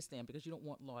 which I understand because you don't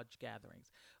want large gatherings.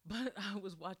 But I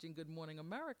was watching Good Morning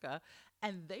America,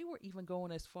 and they were even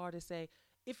going as far to say,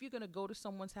 if you're going to go to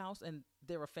someone's house and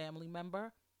they're a family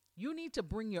member, you need to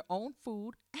bring your own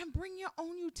food and bring your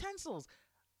own utensils.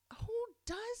 Who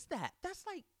does that? That's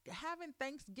like having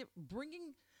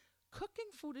Thanksgiving,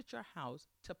 cooking food at your house,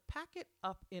 to pack it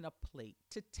up in a plate,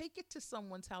 to take it to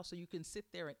someone's house so you can sit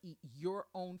there and eat your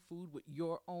own food with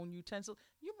your own utensils.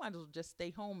 You might as well just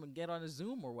stay home and get on a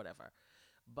Zoom or whatever.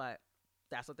 But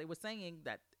that's what they were saying,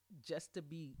 that just to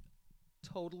be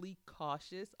totally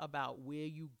cautious about where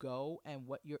you go and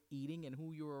what you're eating and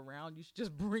who you're around, you should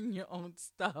just bring your own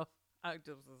stuff. I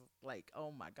just was like,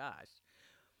 oh my gosh.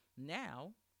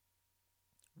 Now,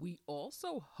 we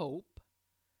also hope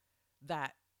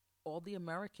that all the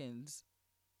Americans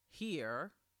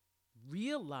here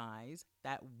realize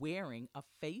that wearing a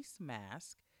face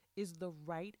mask is the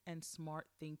right and smart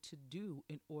thing to do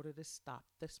in order to stop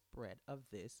the spread of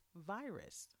this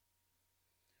virus.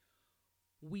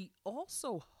 We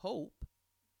also hope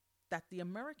that the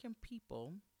American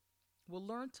people will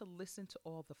learn to listen to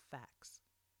all the facts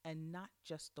and not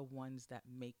just the ones that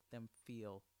make them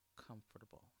feel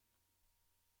comfortable.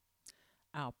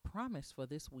 Our promise for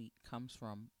this week comes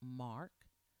from Mark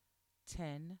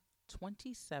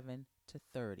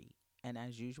 10:27-30. And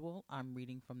as usual, I'm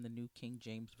reading from the New King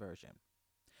James Version.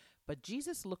 But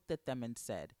Jesus looked at them and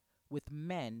said, with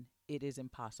men it is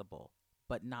impossible,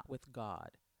 but not with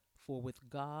God. For with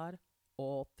God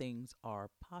all things are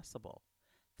possible.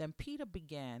 Then Peter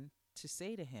began to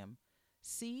say to him,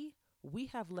 see, we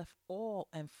have left all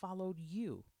and followed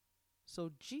you.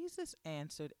 So Jesus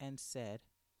answered and said,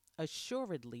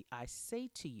 assuredly, I say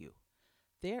to you,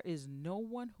 there is no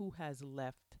one who has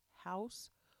left house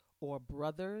or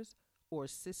brothers or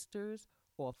sisters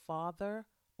or father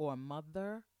or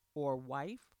mother or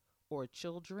wife or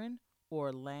children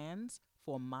or lands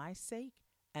for my sake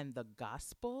and the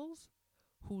gospel's,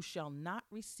 who shall not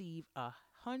receive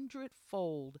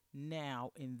 100-fold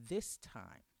now in this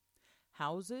time,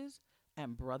 houses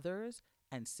and brothers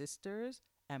and sisters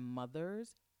and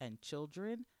mothers and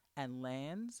children and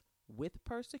lands with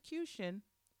persecution,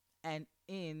 and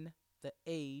in the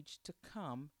age to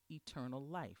come eternal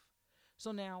life.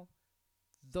 So now,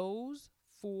 those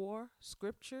 4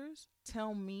 scriptures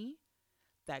tell me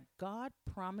that God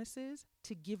promises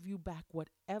to give you back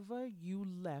whatever you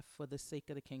left for the sake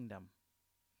of the kingdom,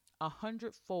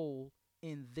 100-fold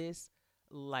in this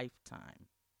lifetime.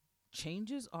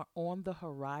 Changes are on the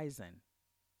horizon.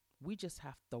 We just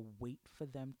have to wait for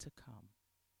them to come.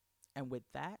 And with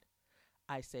that,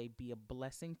 I say be a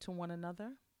blessing to one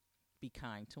another, be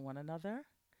kind to one another,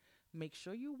 make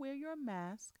sure you wear your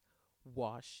mask,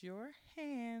 wash your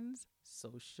hands,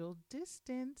 social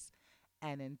distance,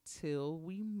 and until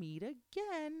we meet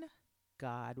again,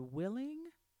 God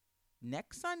willing,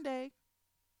 next Sunday,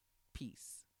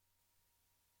 peace.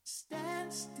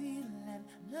 Stand still and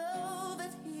know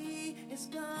that He is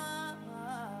God,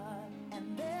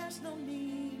 and there's no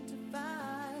need to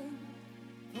fight,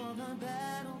 for the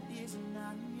battle is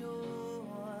not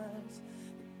yours,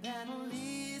 the battle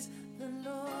is the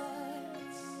Lord's.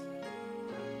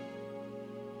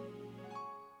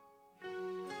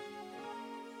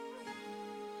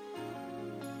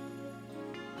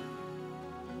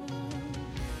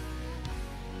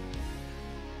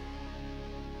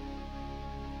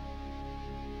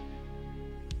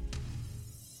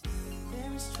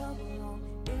 There is trouble on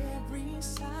every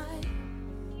side,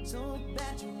 so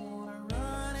bad you wanna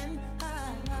run and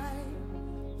hide.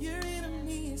 Your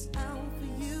enemy is out for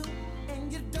you,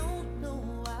 and you don't know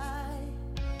why.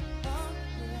 Oh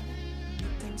yeah,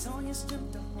 it takes all your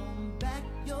strength to hold back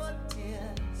your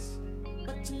tears,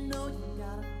 but you know you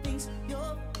gotta face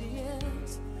your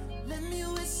fears. Let me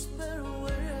whisper a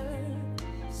word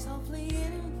softly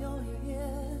in your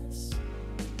ears.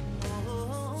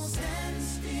 Oh, stand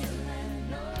still and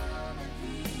know that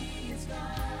He is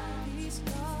God. He's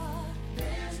God.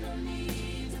 There's no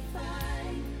need to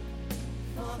fight,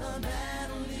 for the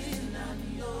battle is not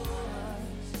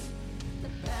yours.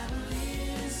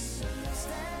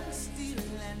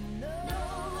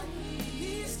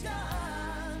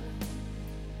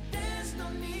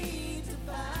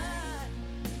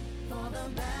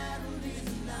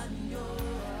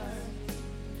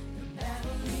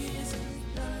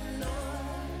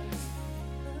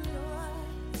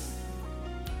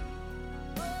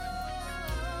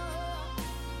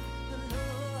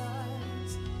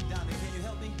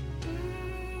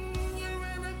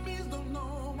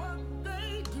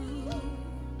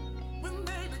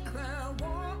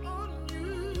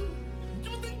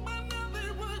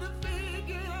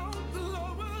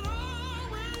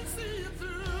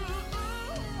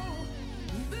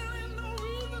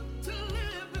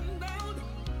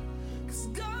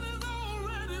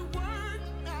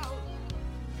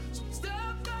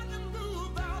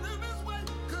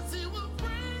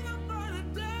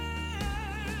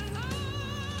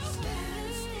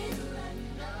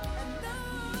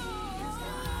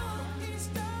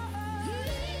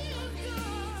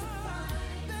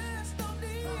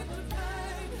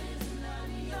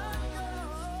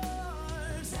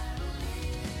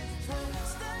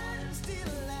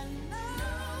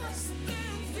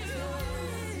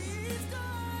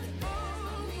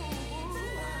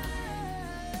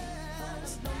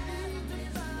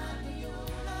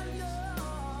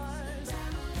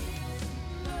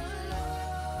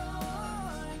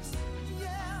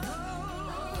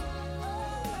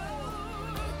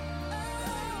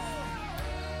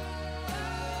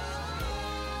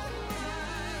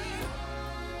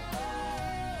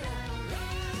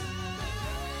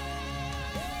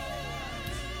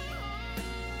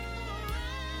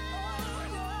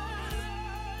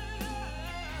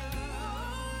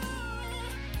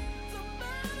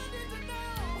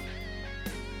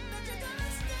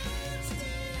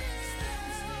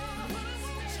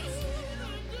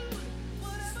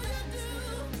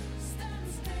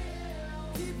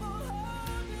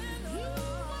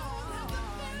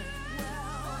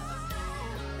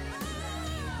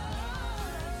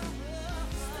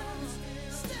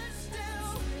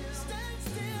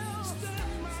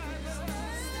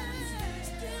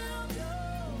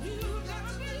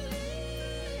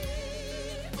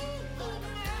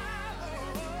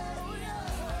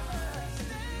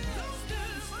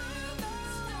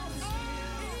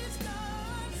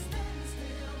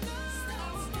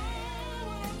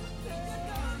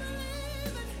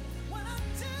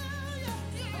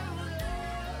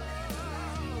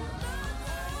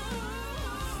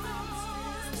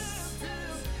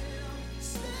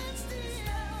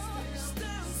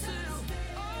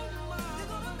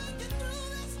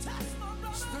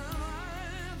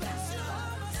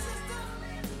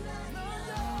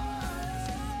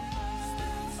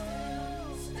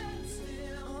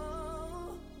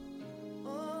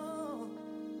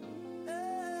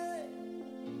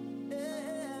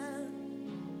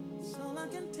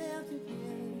 tell you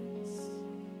this.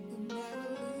 It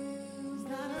never leaves.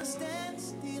 Gotta stand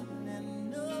still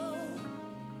and know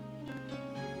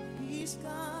peace,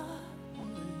 God.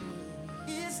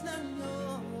 It's not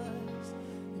yours.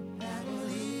 The battle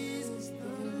is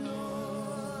the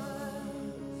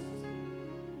Lord's.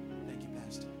 Thank you,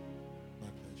 Pastor. My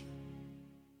pleasure.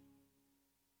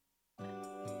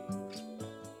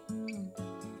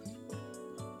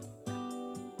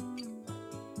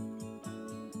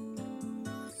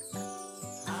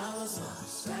 I was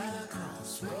lost at a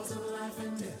crossroads of life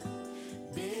and death.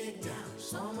 Big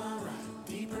doubts on my right,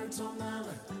 deep hurts on my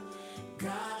left.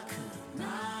 God could not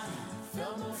have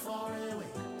felt more far away.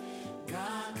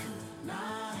 God could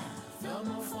not have felt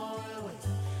more far away.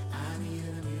 I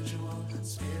needed a mutual,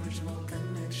 spiritual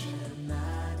connection.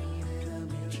 I needed a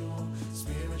mutual,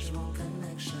 spiritual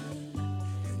connection.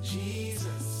 And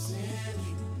Jesus in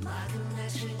you, my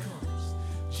connection comes.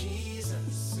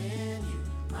 Jesus in you,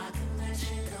 my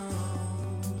connection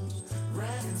comes.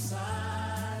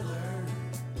 Reconciler,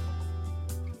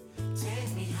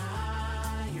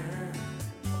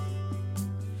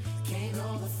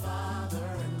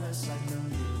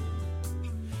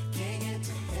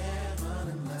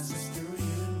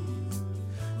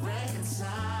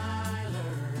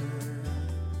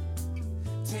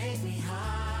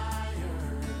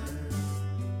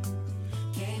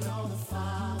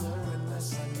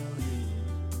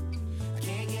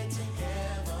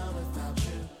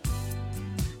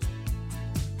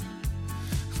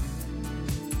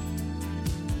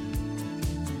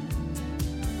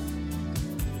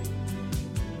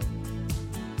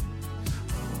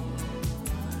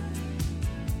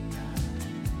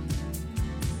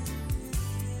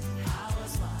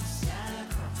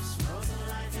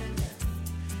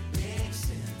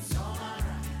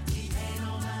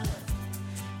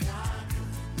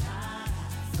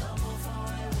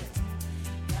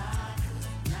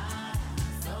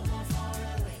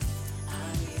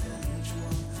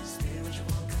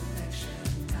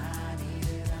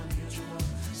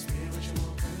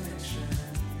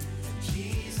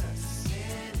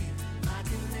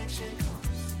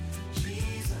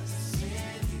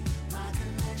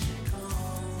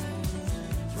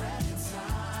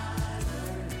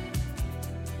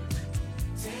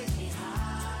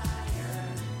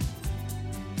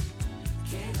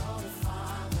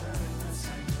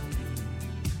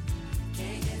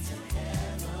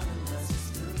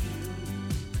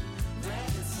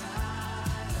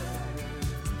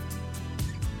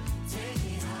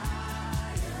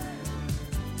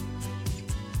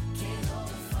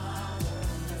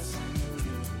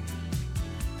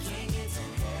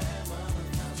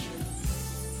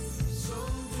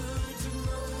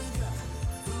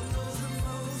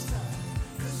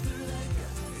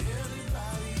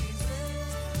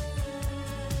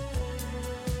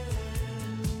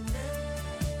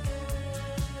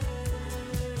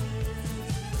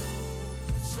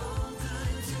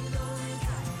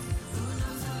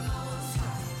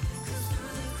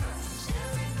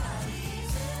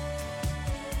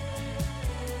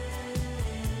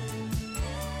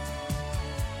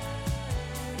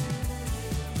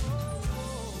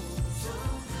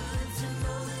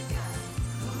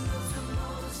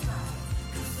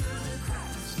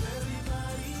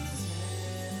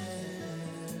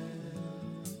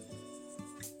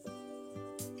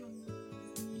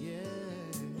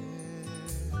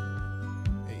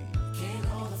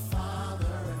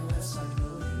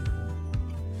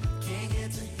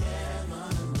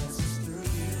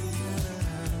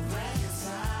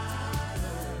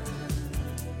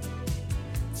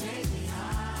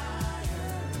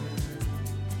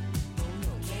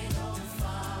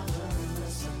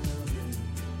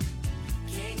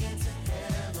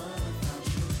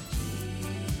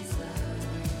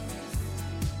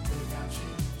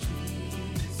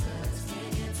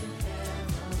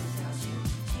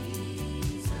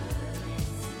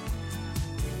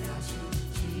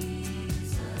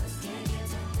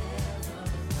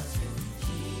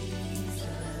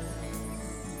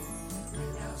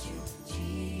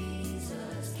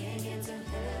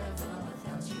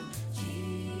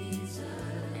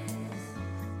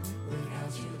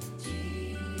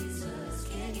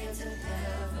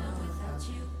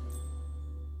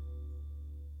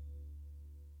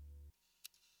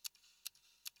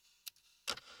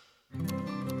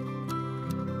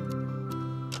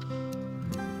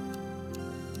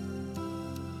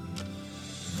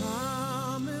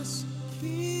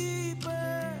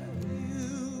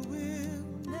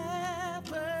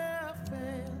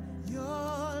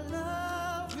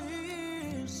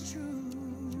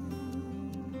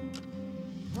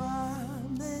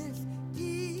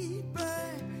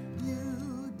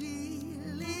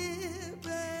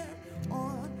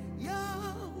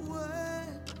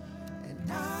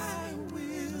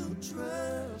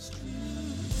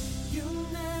 You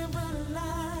never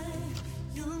lie,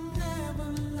 you never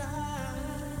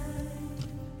lie.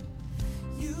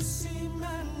 You see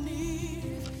my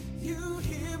need, you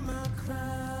hear my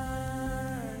cry.